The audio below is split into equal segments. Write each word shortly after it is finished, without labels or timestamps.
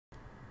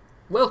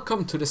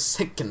Welcome to the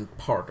second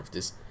part of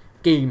this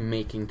game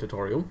making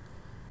tutorial.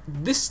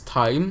 This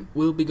time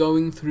we'll be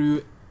going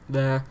through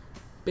the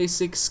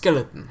basic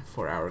skeleton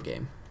for our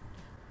game.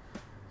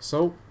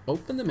 So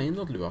open the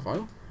main.lua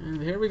file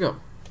and here we go.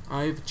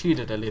 I've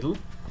cheated a little.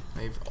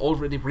 I've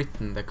already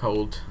written the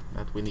code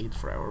that we need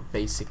for our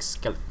basic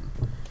skeleton.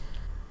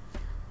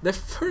 The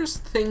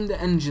first thing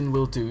the engine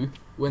will do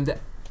when the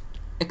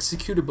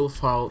executable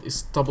file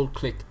is double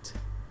clicked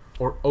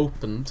or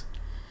opened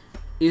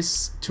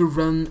is to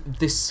run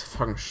this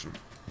function.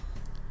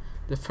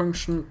 The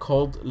function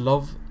called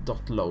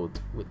love.load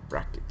with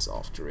brackets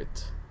after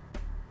it.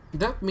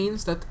 That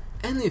means that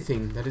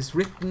anything that is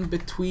written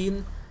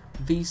between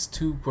these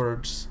two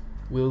words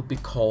will be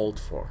called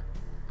for.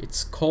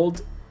 It's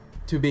called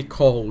to be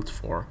called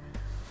for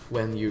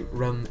when you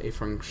run a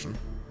function.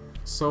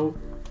 So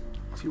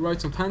if you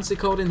write some fancy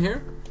code in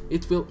here,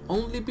 it will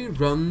only be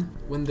run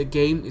when the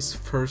game is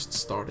first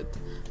started.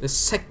 The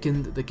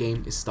second the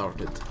game is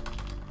started.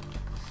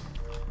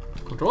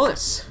 Control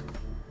S.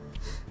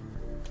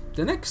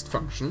 The next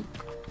function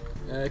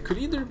could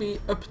either be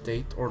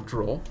update or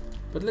draw,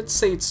 but let's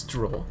say it's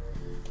draw.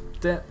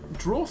 The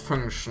draw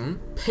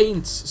function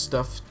paints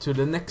stuff to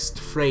the next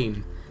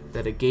frame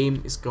that a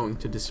game is going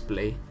to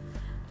display.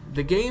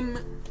 The game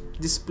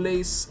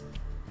displays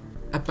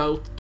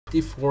about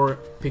 24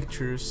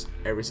 pictures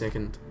every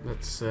second.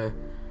 That's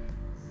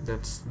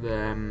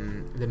the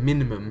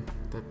minimum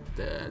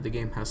that the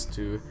game has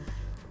to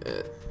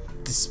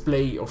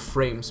display of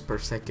frames per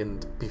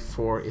second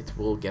before it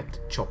will get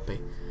choppy.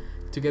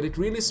 To get it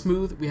really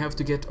smooth, we have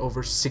to get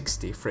over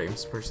 60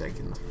 frames per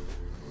second.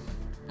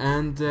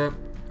 And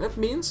that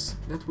means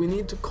that we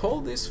need to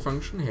call this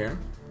function here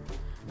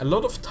a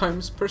lot of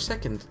times per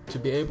second to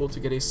be able to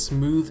get a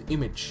smooth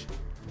image.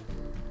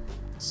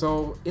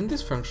 So in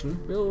this function,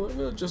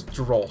 we'll just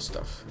draw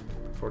stuff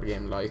for the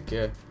game,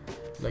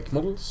 like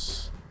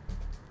models,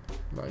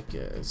 like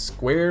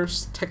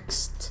squares,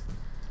 text,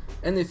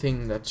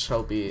 anything that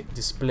shall be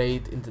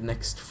displayed in the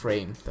next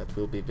frame that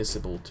will be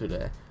visible to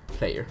the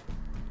player.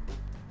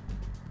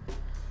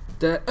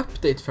 The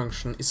update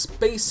function is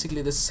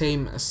basically the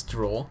same as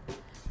draw.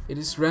 It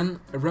is run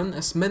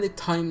as many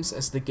times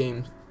as the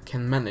game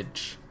can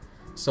manage.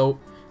 So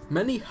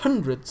many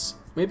hundreds,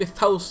 maybe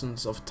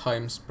thousands of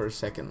times per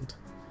second.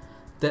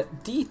 The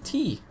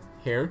DT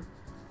here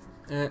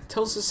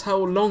tells us how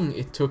long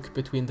it took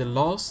between the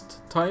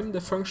last time the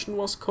function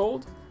was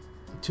called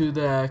to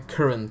the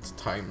current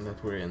time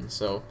that we're in.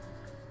 So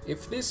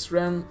if this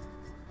ran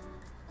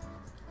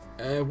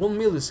 1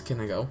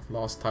 millisecond ago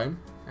last time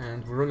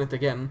and we run it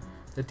again,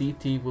 the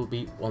DT will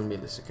be 1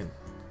 millisecond.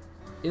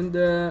 In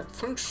the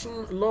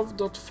function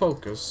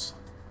love.focus,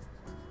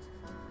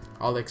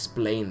 I'll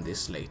explain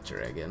this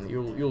later again.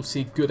 You'll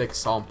see good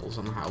examples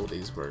on how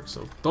these work,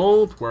 so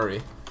don't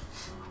worry.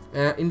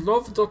 In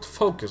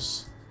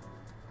love.focus,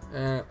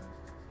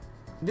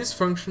 this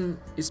function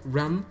is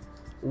run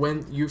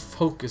when you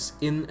focus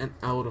in and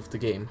out of the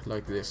game,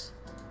 like this.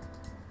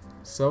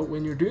 So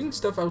when you're doing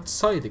stuff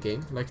outside the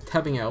game, like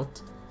tabbing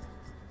out,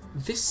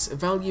 this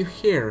value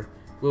here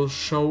will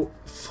show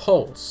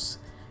false.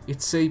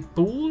 It's a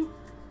bool,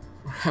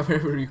 or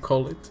however you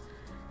call it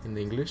in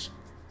English,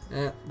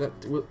 that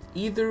will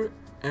either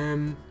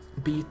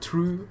be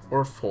true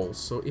or false.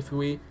 So if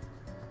we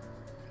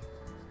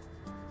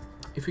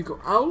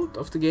go out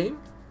of the game,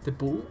 the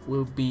bool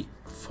will be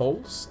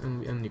false,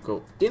 and when you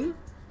go in,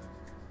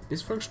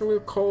 this function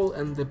will call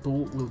and the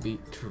bool will be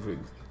true.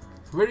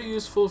 Very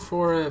useful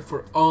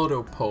for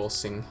auto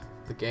pausing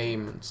the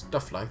game and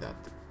stuff like that.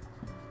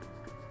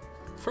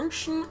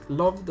 Function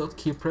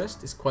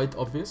love.keyPressed is quite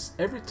obvious.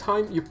 Every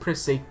time you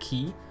press a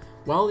key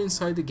while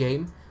inside the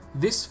game,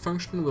 this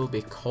function will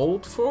be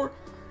called for,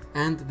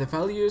 and the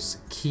values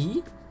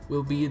key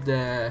will be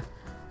the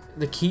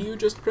key you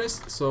just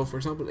pressed. So for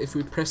example, if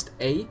we pressed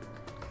A,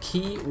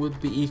 key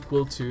would be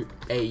equal to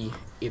A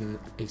in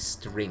a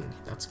string.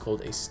 That's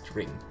called a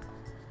string.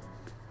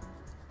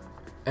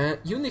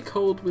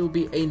 Unicode will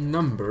be a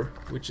number,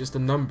 which is the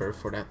number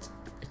for that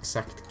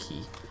exact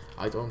key.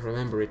 I don't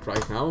remember it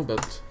right now,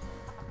 but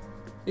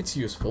it's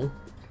useful.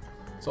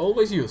 It's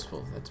always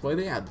useful, that's why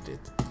they added it.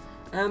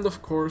 And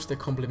of course the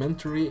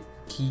complementary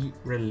key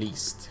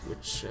released,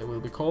 which will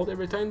be called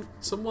every time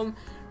someone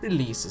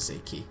releases a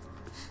key.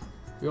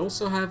 We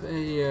also have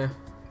a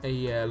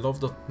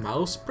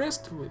love.mouse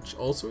pressed, which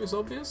also is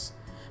obvious,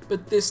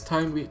 but this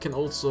time we can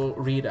also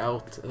read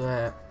out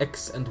the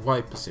X and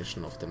Y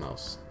position of the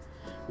mouse,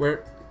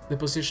 where the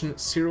position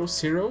 0,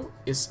 0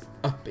 is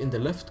up in the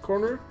left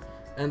corner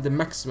and the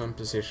maximum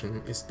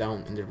position is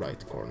down in the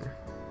right corner.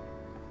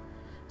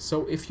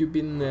 So if you've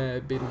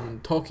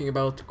been talking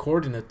about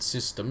coordinate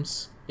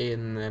systems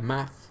in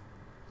math,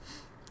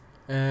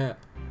 the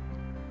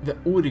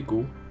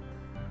origo,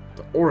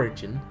 the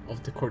origin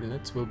of the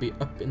coordinates, will be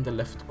up in the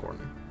left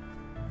corner.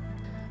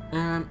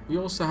 We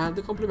also have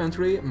the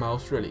complementary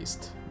mouse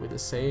released with the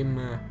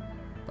same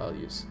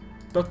values.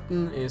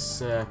 Button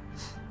is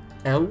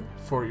L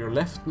for your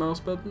left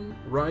mouse button,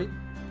 right,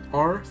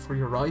 R for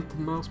your right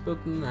mouse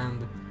button,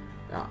 and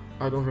Yeah,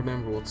 I don't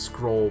remember what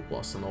scroll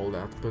was and all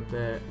that, but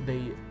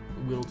they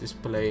will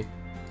display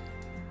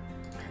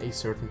a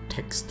certain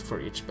text for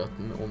each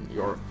button on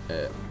your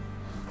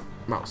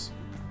mouse.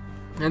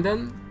 And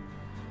then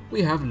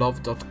we have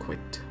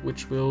love.quit,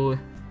 which will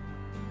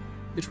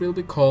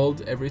be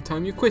called every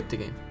time you quit the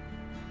game,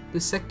 the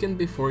second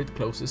before it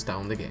closes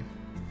down the game.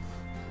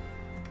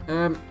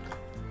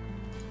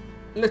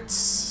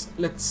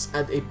 Let's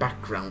add a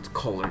background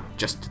color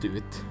just to do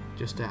it,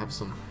 just to have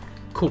some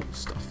cool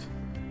stuff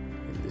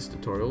in this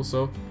tutorial.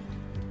 So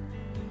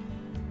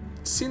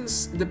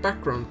since the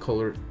background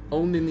color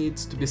only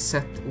needs to be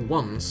set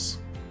once,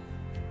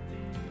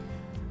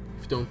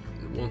 if you don't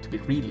want to be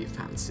really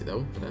fancy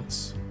though,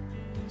 it's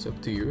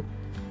up to you.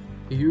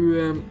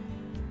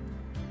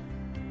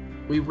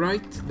 We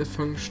write the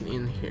function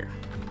in here,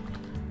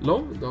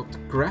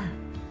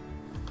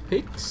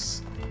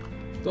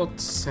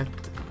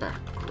 love.graphics.set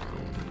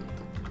background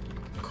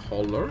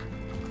color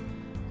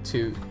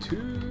to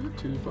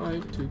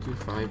 225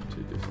 225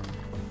 225.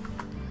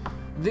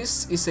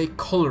 This is a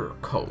color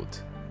code.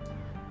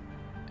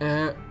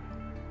 The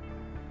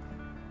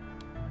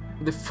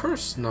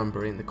first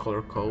number in the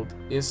color code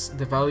is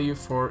the value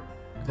for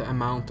the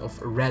amount of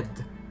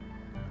red.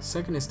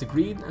 Second is the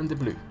green and the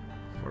blue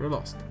for the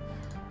last.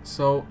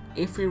 So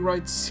if we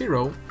write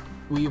 0,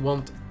 we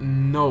want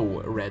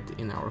no red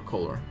in our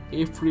color.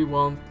 If we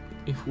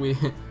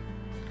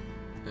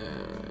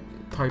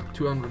type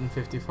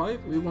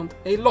 255, we want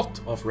a lot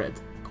of red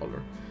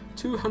color.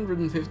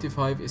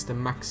 255 is the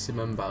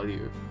maximum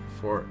value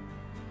for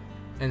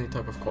any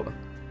type of color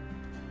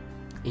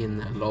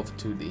in Love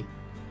 2D.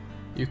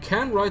 You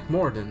can write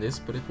more than this,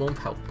 but it won't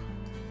help.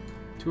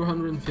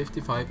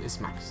 255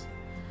 is max.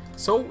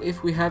 So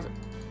if we have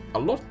a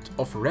lot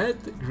of red,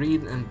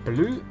 green and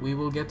blue, we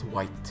will get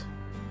white.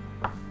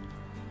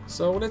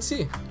 So let's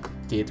see.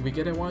 Did we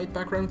get a white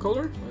background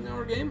color in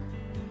our game?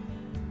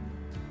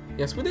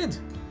 Yes, we did.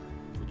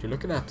 Would you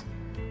look at that?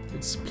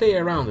 Let's play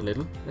around a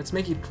little. Let's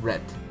make it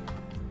red.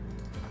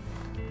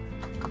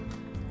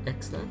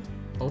 Excellent.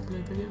 Open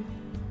it again.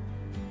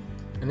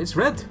 And it's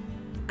red.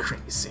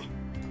 Crazy.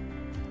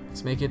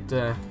 Let's make it,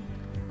 I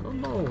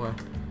don't know,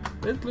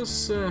 red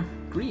plus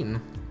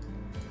green.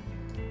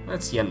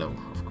 That's yellow,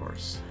 of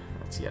course.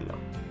 That's yellow.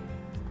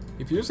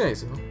 If you say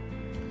so.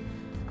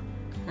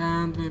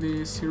 And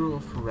maybe 0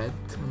 of red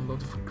and a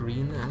lot of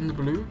green and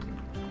blue.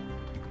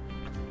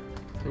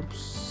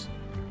 Oops.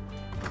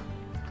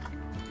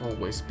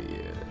 Always be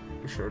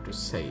sure to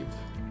save.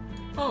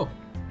 Oh,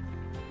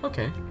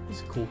 okay.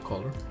 It's a cool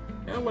color.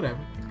 Yeah, whatever.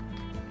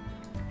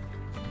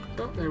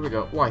 Oh, there we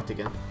go. White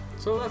again.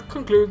 So that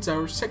concludes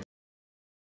our second